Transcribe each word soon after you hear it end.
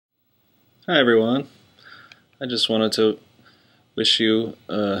Hi everyone. I just wanted to wish you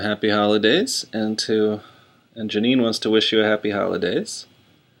happy holidays and Janene wants to wish you a happy holidays.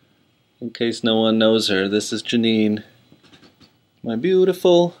 In case no one knows her, this is Janene, my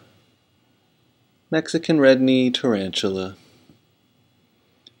beautiful Mexican red knee tarantula,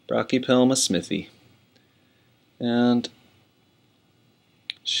 Brachypelma smithi. And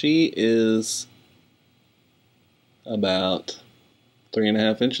she is about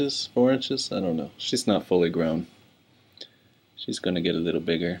 3.5 inches, 4 inches, I don't know. She's not fully grown. She's going to get a little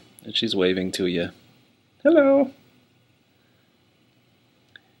bigger, and she's waving to you. Hello!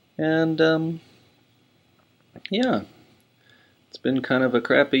 And, yeah, it's been kind of a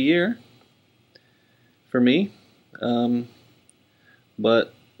crappy year for me,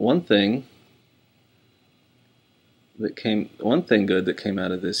 but one thing good that came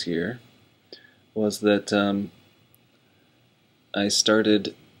out of this year was that I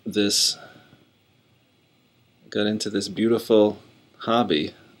got into this beautiful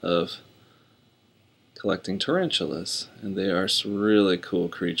hobby of collecting tarantulas, and they are really cool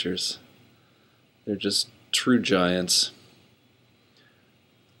creatures. They're just true giants.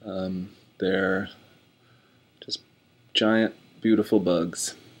 They're just giant, beautiful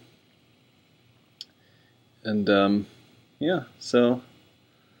bugs. And yeah, so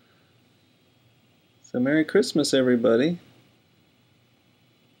Merry Christmas, everybody.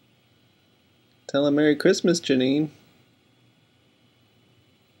 Tell them Merry Christmas, Janene.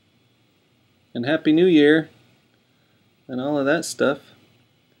 And Happy New Year. And all of that stuff.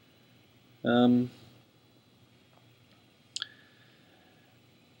 I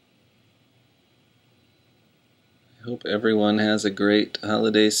hope everyone has a great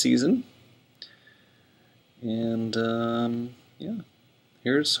holiday season. And yeah,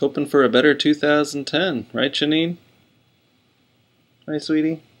 here's hoping for a better 2010. Right, Janene? Right,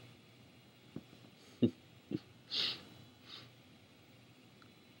 sweetie?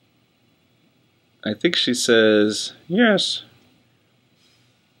 I think she says, yes.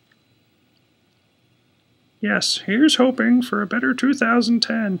 Yes, here's hoping for a better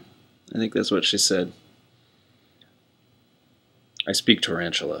 2010. I think that's what she said. I speak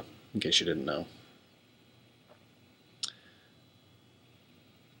tarantula, in case you didn't know.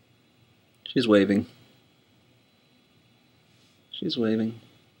 She's waving. She's waving.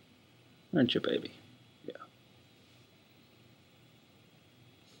 Aren't you, baby? Yeah.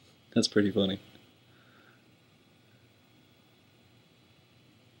 That's pretty funny.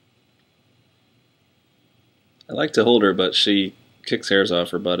 I like to hold her, but she kicks hairs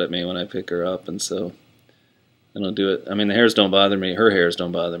off her butt at me when I pick her up, and so I don't do it. I mean, the hairs don't bother me. Her hairs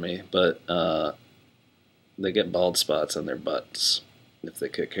don't bother me, but they get bald spots on their butts if they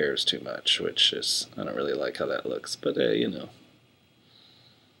kick hairs too much, which is, I don't really like how that looks, but you know.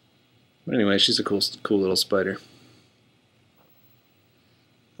 But anyway, she's a cool little spider.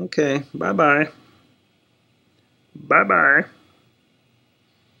 Okay, bye-bye. Bye-bye.